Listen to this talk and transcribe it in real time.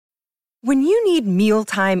When you need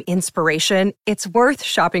mealtime inspiration, it's worth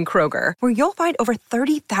shopping Kroger, where you'll find over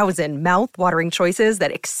 30,000 mouth-watering choices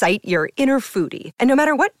that excite your inner foodie. And no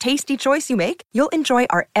matter what tasty choice you make, you'll enjoy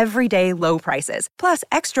our everyday low prices, plus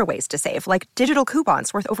extra ways to save, like digital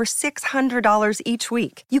coupons worth over $600 each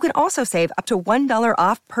week. You can also save up to $1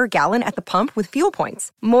 off per gallon at the pump with fuel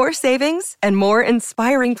points. More savings and more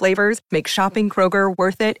inspiring flavors make shopping Kroger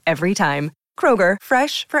worth it every time. Kroger,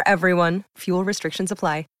 fresh for everyone. Fuel restrictions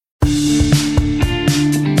apply.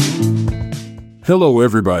 Hello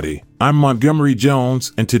everybody, I'm Montgomery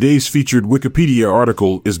Jones, and today's featured Wikipedia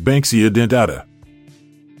article is Banksia dentata.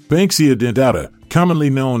 Banksia dentata, commonly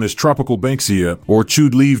known as tropical Banksia or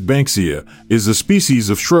chewed-leaved Banksia, is a species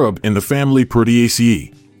of shrub in the family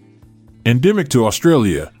Proteaceae. Endemic to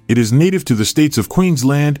Australia, it is native to the states of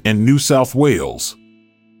Queensland and New South Wales.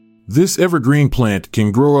 This evergreen plant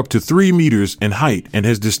can grow up to 3 meters in height and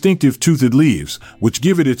has distinctive toothed leaves, which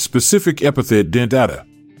give it its specific epithet dentata.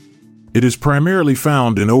 It is primarily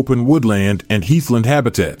found in open woodland and heathland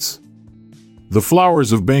habitats. The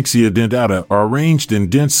flowers of Banksia dentata are arranged in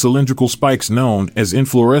dense cylindrical spikes known as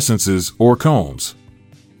inflorescences or cones.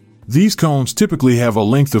 These cones typically have a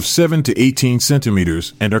length of 7 to 18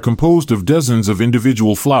 centimeters and are composed of dozens of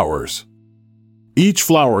individual flowers. Each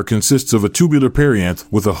flower consists of a tubular perianth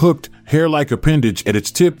with a hooked, hair-like appendage at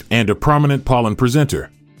its tip and a prominent pollen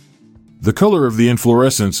presenter. The color of the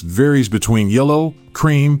inflorescence varies between yellow,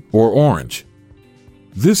 cream, or orange.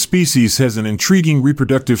 This species has an intriguing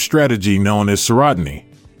reproductive strategy known as serotiny.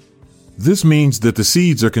 This means that the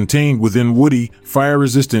seeds are contained within woody,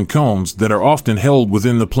 fire-resistant cones that are often held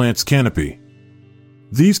within the plant's canopy.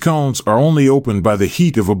 These cones are only opened by the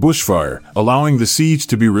heat of a bushfire, allowing the seeds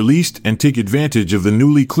to be released and take advantage of the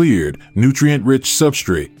newly cleared, nutrient-rich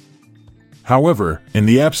substrate. However, in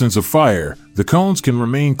the absence of fire, the cones can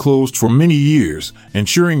remain closed for many years,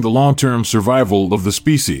 ensuring the long-term survival of the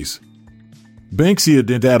species. Banksia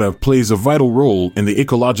dentata plays a vital role in the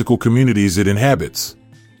ecological communities it inhabits.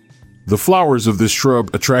 The flowers of this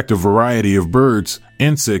shrub attract a variety of birds,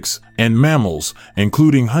 insects, and mammals,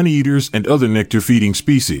 including honeyeaters and other nectar-feeding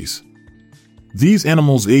species. These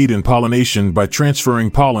animals aid in pollination by transferring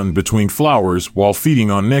pollen between flowers while feeding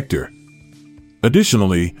on nectar.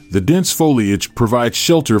 Additionally, the dense foliage provides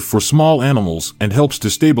shelter for small animals and helps to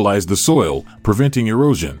stabilize the soil, preventing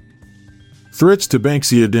erosion. Threats to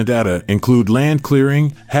Banksia dentata include land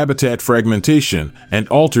clearing, habitat fragmentation, and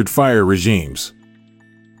altered fire regimes.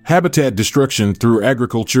 Habitat destruction through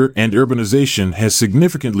agriculture and urbanization has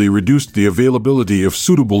significantly reduced the availability of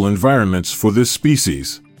suitable environments for this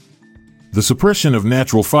species. The suppression of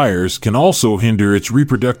natural fires can also hinder its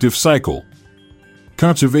reproductive cycle.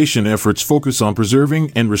 Conservation efforts focus on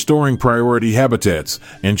preserving and restoring priority habitats,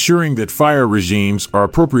 ensuring that fire regimes are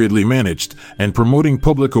appropriately managed, and promoting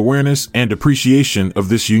public awareness and appreciation of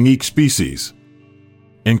this unique species.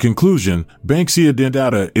 In conclusion, Banksia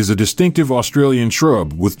dentata is a distinctive Australian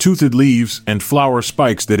shrub with toothed leaves and flower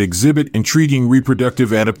spikes that exhibit intriguing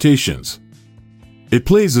reproductive adaptations. It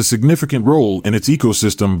plays a significant role in its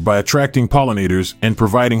ecosystem by attracting pollinators and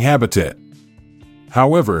providing habitat.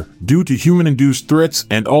 However, due to human-induced threats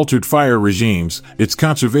and altered fire regimes, its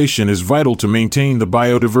conservation is vital to maintain the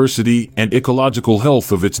biodiversity and ecological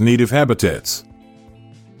health of its native habitats.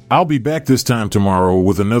 I'll be back this time tomorrow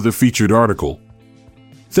with another featured article.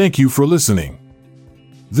 Thank you for listening.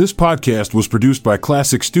 This podcast was produced by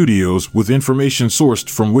Classic Studios with information sourced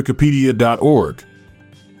from Wikipedia.org.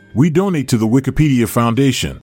 We donate to the Wikipedia Foundation.